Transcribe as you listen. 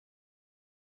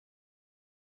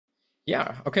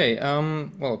Yeah, okay.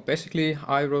 Well, basically,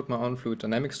 I wrote my own fluid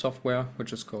dynamics software,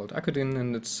 which is called AcoDyn,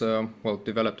 and it's well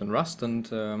developed in Rust.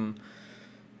 And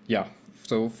yeah,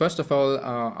 so first of all,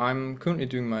 I'm currently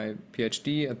doing my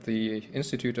PhD at the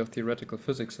Institute of Theoretical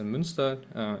Physics in Münster,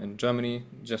 in Germany,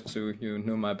 just so you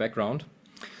know my background.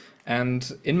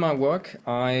 And in my work,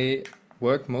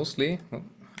 work mostly,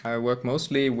 I work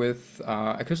mostly with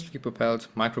acoustically propelled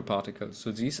microparticles.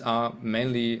 So these are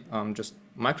mainly just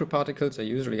microparticles. They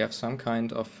usually have some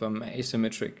kind of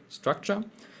asymmetric structure.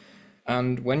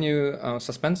 And when you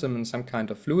suspend them in some kind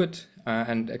of fluid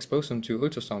and expose them to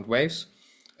ultrasound waves,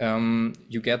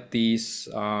 you get these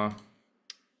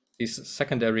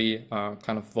secondary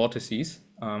kind of vortices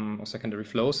or secondary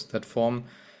flows that form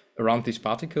around these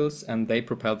particles, and they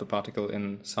propel the particle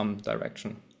in some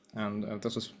direction. And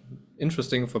this is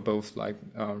interesting for both like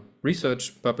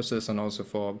research purposes and also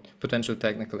for potential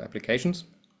technical applications.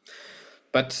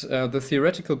 But the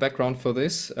theoretical background for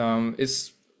this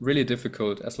is really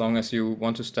difficult as long as you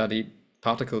want to study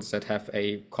particles that have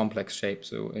a complex shape.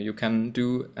 So you can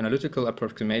do analytical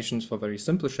approximations for very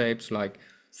simple shapes like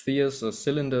spheres or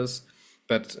cylinders,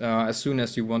 but as soon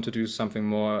as you want to do something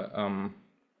more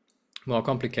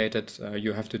complicated,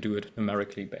 you have to do it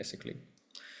numerically, basically.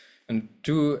 And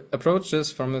to approach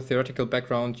this from a theoretical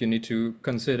background, you need to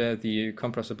consider the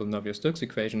compressible Navier-Stokes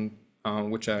equation,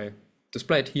 which I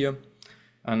displayed here.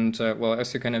 And well,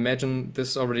 as you can imagine,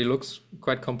 this already looks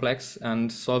quite complex,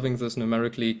 and solving this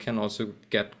numerically can also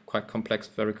get quite complex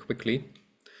very quickly.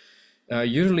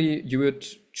 Usually you would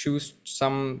choose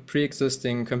some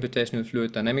pre-existing computational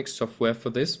fluid dynamics software for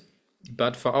this,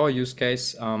 but for our use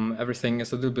case, everything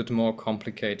is a little bit more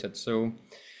complicated. So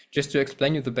just to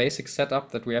explain you the basic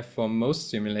setup that we have for most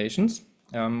simulations,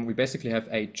 we basically have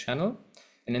a channel,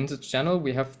 and in this channel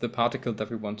we have the particle that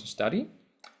we want to study,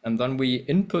 and then we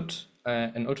input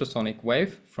an ultrasonic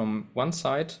wave from one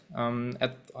side on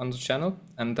the channel,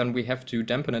 and then we have to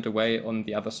dampen it away on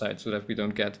the other side so that we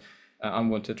don't get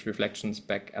unwanted reflections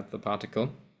back at the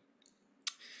particle.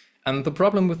 And the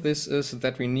problem with this is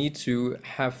that we need to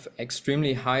have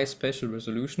extremely high spatial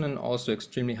resolution and also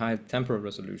extremely high temporal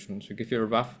resolution. To give you a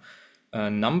rough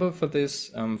number for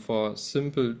this, for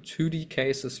simple 2D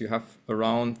cases, you have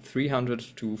around 300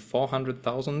 to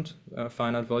 400,000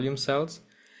 finite volume cells.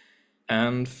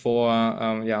 And for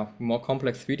more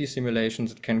complex 3D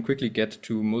simulations, it can quickly get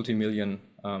to multi-million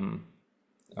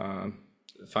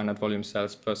finite volume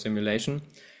cells per simulation.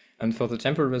 And for the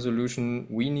temporal resolution,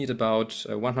 we need about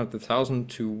 100,000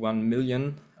 to 1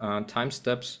 million time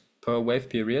steps per wave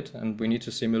period, and we need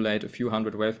to simulate a few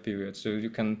hundred wave periods. So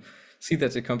you can see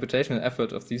that the computational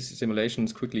effort of these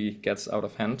simulations quickly gets out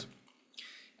of hand.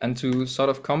 And to sort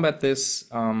of combat this,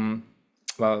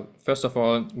 well, first of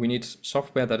all, we need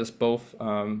software that is both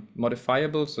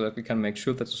modifiable so that we can make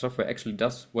sure that the software actually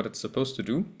does what it's supposed to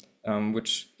do,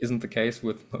 which isn't the case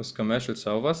with most commercial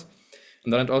solvers.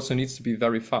 And then it also needs to be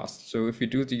very fast. So if we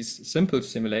do these simple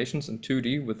simulations in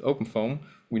 2D with OpenFOAM,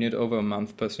 we need over a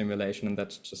month per simulation, and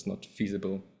that's just not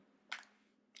feasible.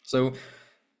 So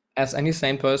as any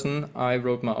sane person, I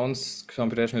wrote my own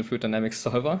computational fluid dynamics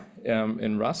solver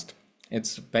in Rust.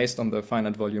 It's based on the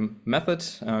finite volume method,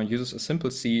 uses a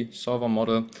simple C solver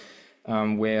model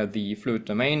where the fluid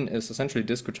domain is essentially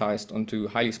discretized onto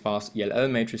highly sparse ELL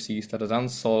matrices that are then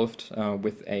solved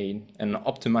with an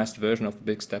optimized version of the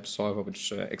big step solver,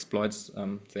 which exploits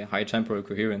the high temporal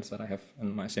coherence that I have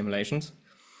in my simulations.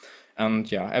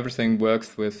 And yeah, everything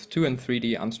works with 2 and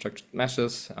 3D unstructured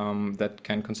meshes that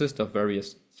can consist of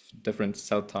various different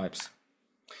cell types.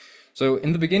 So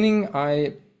in the beginning,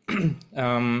 I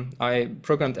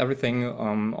programmed everything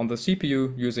on the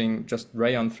CPU using just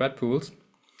Rayon thread pools.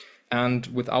 And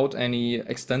without any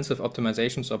extensive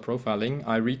optimizations or profiling,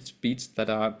 I reached speeds that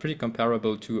are pretty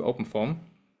comparable to OpenFOAM.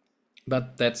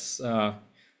 But that's,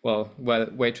 well,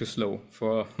 way too slow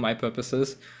for my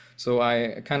purposes. So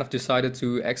I kind of decided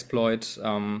to exploit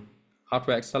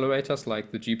hardware accelerators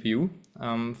like the GPU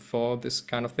for this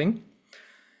kind of thing.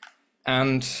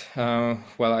 And,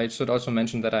 well, I should also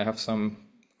mention that I have some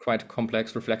quite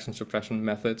complex reflection suppression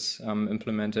methods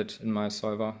implemented in my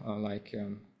solver, like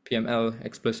PML,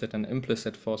 explicit and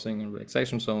implicit forcing and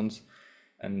relaxation zones,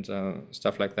 and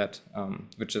stuff like that,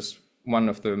 which is one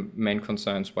of the main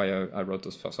concerns why I wrote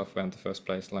this software in the first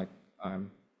place. Like,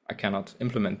 I cannot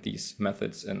implement these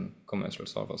methods in commercial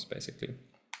solvers, basically.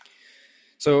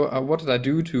 So what did I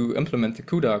do to implement the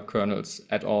CUDA kernels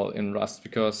at all in Rust?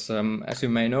 Because as you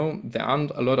may know, there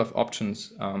aren't a lot of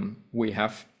options we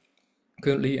have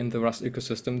currently in the Rust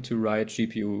ecosystem to write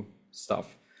GPU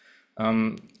stuff.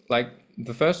 Like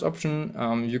the first option,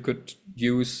 you could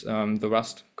use the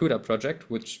Rust CUDA project,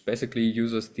 which basically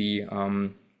uses the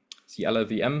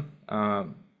LLVM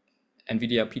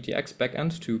NVIDIA PTX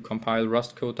backend to compile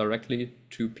Rust code directly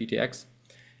to PTX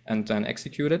and then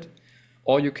execute it.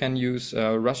 Or you can use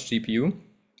Rust GPU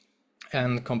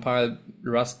and compile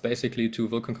Rust basically to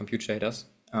Vulkan compute shaders.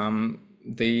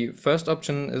 The first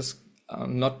option is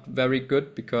not very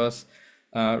good because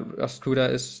Rust CUDA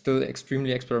is still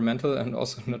extremely experimental and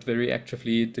also not very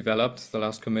actively developed. The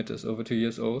last commit is over 2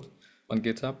 years old on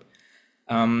GitHub.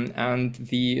 And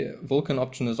the Vulkan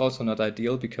option is also not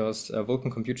ideal because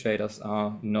Vulkan compute shaders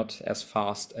are not as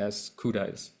fast as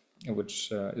CUDA is,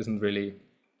 which isn't really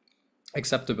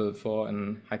acceptable for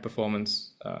an high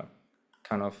performance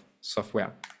kind of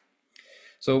software.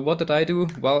 So what did I do?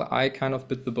 Well, I kind of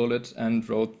bit the bullet and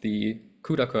wrote the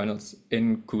CUDA kernels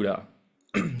in CUDA.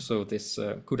 So this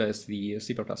CUDA is the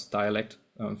C++ dialect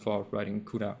for writing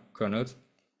CUDA kernels.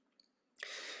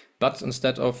 But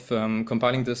instead of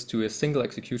compiling this to a single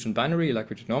execution binary like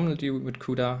we normally do with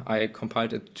CUDA, I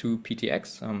compiled it to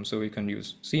PTX. So you can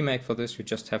use CMake for this. You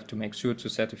just have to make sure to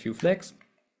set a few flags.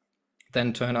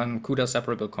 Then turn on CUDA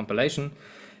separable compilation,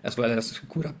 as well as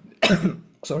CUDA,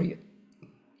 sorry,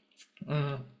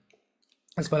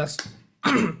 as well as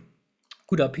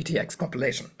CUDA PTX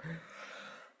compilation.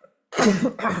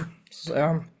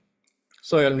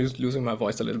 Sorry, I'm losing my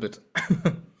voice a little bit.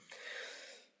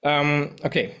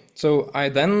 Okay, so I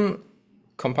then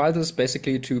compile this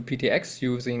basically to PTX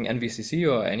using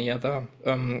NVCC or any other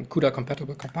CUDA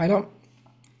compatible compiler,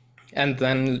 and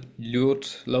then load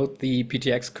the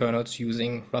PTX kernels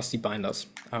using Rusty binders.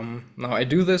 Now I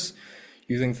do this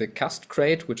using the cast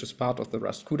crate, which is part of the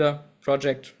Rust CUDA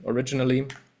project originally.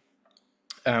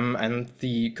 And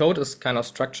the code is kind of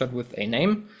structured with a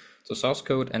name, the source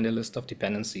code, and a list of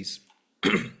dependencies.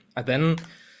 I then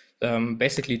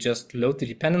basically just load the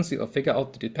dependency or figure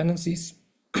out the dependencies,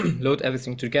 load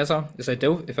everything together. If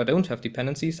I don't have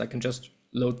dependencies, I can just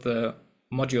load the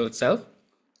module itself.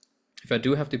 If I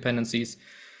do have dependencies,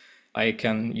 I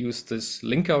can use this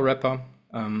linker wrapper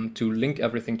to link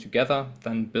everything together,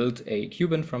 then build a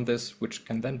qubin from this, which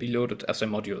can then be loaded as a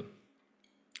module.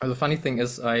 The funny thing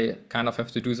is I kind of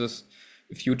have to do this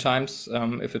a few times.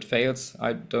 If it fails,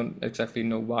 I don't exactly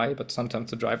know why, but sometimes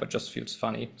the driver just feels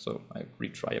funny, so I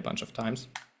retry a bunch of times.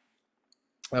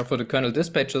 For the kernel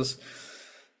dispatches,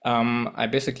 I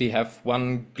basically have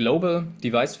one global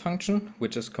device function,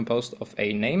 which is composed of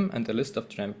a name and a list of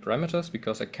generic parameters,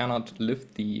 because I cannot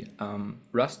lift the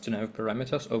Rust generic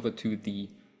parameters over to the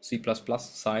C++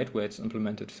 side where it's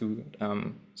implemented through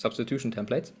substitution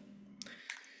templates.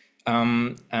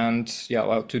 And yeah,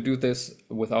 well, to do this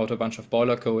without a bunch of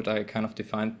boiler code, I kind of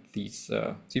defined these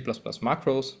C++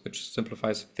 macros, which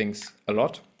simplifies things a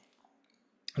lot.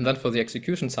 And then for the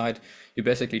execution side, you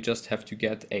basically just have to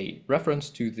get a reference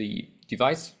to the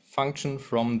device function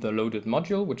from the loaded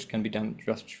module, which can be done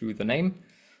just through the name.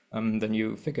 Then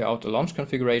you figure out a launch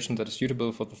configuration that is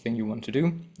suitable for the thing you want to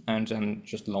do, and then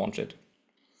just launch it.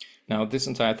 Now this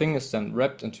entire thing is then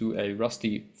wrapped into a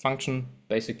Rusty function,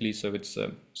 basically, so it's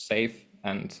safe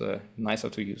and nicer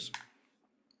to use.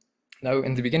 Now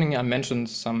in the beginning I mentioned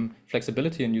some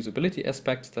flexibility and usability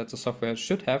aspects that the software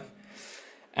should have,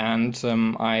 and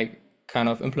I kind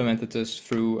of implemented this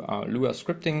through Lua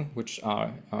scripting, which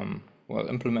are well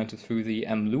implemented through the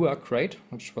mlua crate,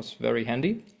 which was very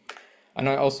handy. And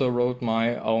I also wrote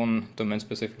my own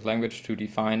domain-specific language to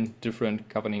define different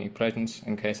governing equations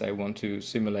in case I want to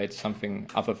simulate something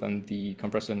other than the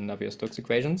compressor and Navier-Stokes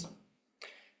equations.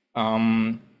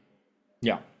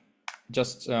 Yeah,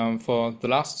 just for the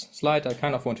last slide, I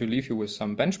kind of want to leave you with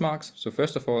some benchmarks. So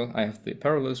first of all, I have the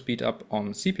parallel speed up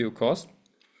on CPU cores,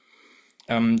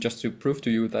 just to prove to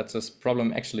you that this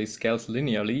problem actually scales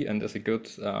linearly and is a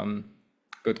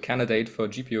good candidate for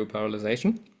GPU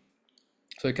parallelization.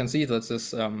 So you can see that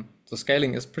this the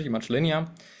scaling is pretty much linear,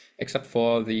 except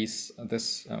for this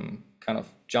kind of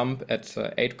jump at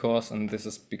 8 cores, and this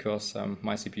is because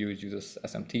my CPU uses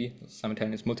SMT,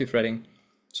 simultaneous multithreading.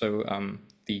 So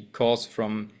the cores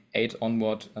from 8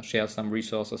 onward share some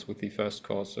resources with the first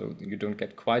core, so you don't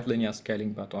get quite linear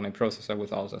scaling, but on a processor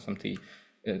without SMT,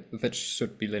 that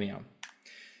should be linear.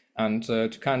 And to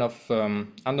kind of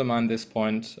undermine this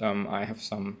point, I have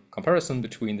some comparison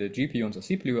between the GPU and the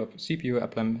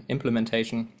CPU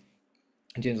implementation.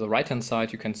 And on the right-hand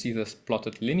side, you can see this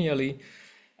plotted linearly.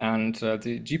 And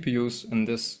the GPUs in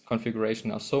this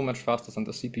configuration are so much faster than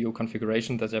the CPU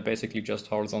configuration that they're basically just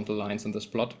horizontal lines in this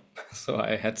plot. So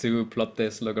I had to plot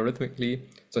this logarithmically,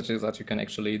 such that you can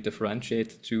actually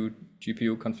differentiate two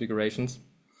GPU configurations.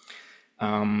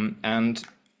 And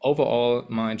overall,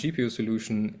 my GPU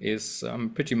solution is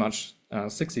pretty much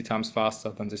 60 times faster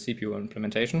than the CPU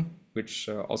implementation, which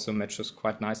also matches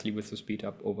quite nicely with the speed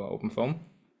up over OpenFOAM.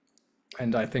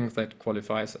 And I think that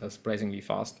qualifies as brazenly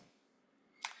fast.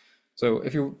 So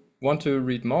if you want to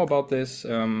read more about this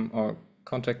or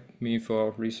contact me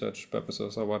for research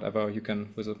purposes or whatever, you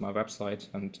can visit my website.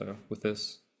 And with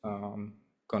this, I'm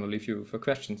going to leave you for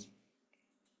questions.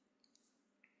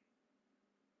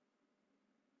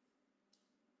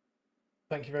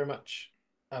 Thank you very much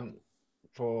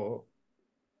for,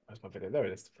 where's my video? There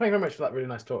it is. Thank you very much for that really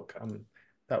nice talk.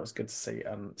 That was good to see.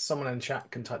 Someone in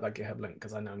chat can type that GitHub link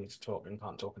because I now need to talk and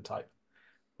can't talk and type,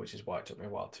 which is why it took me a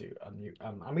while to unmute.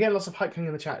 And we get lots of hyping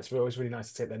in the chat. It's always really nice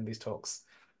to see at the end of these talks.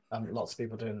 Lots of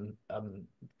people doing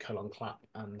colon clap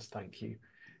and thank you.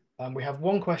 We have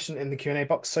one question in the Q&A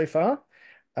box so far.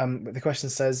 The question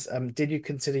says, did you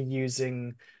consider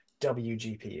using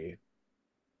WGPU?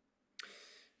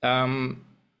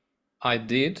 I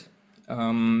did,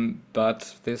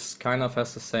 but this kind of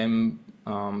has the same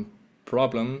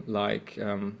problem like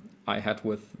I had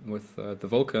with the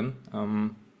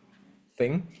Vulkan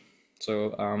thing.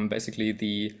 So basically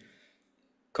the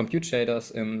compute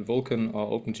shaders in Vulkan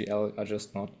or OpenGL are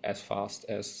just not as fast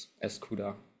as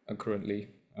CUDA currently,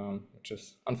 which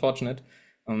is unfortunate.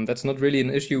 That's not really an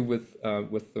issue with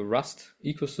the Rust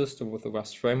ecosystem, with the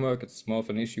Rust framework. It's more of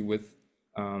an issue with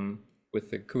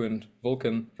the current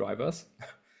Vulkan drivers.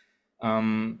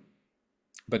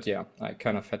 But yeah, I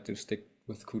kind of had to stick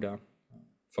with CUDA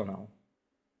for now.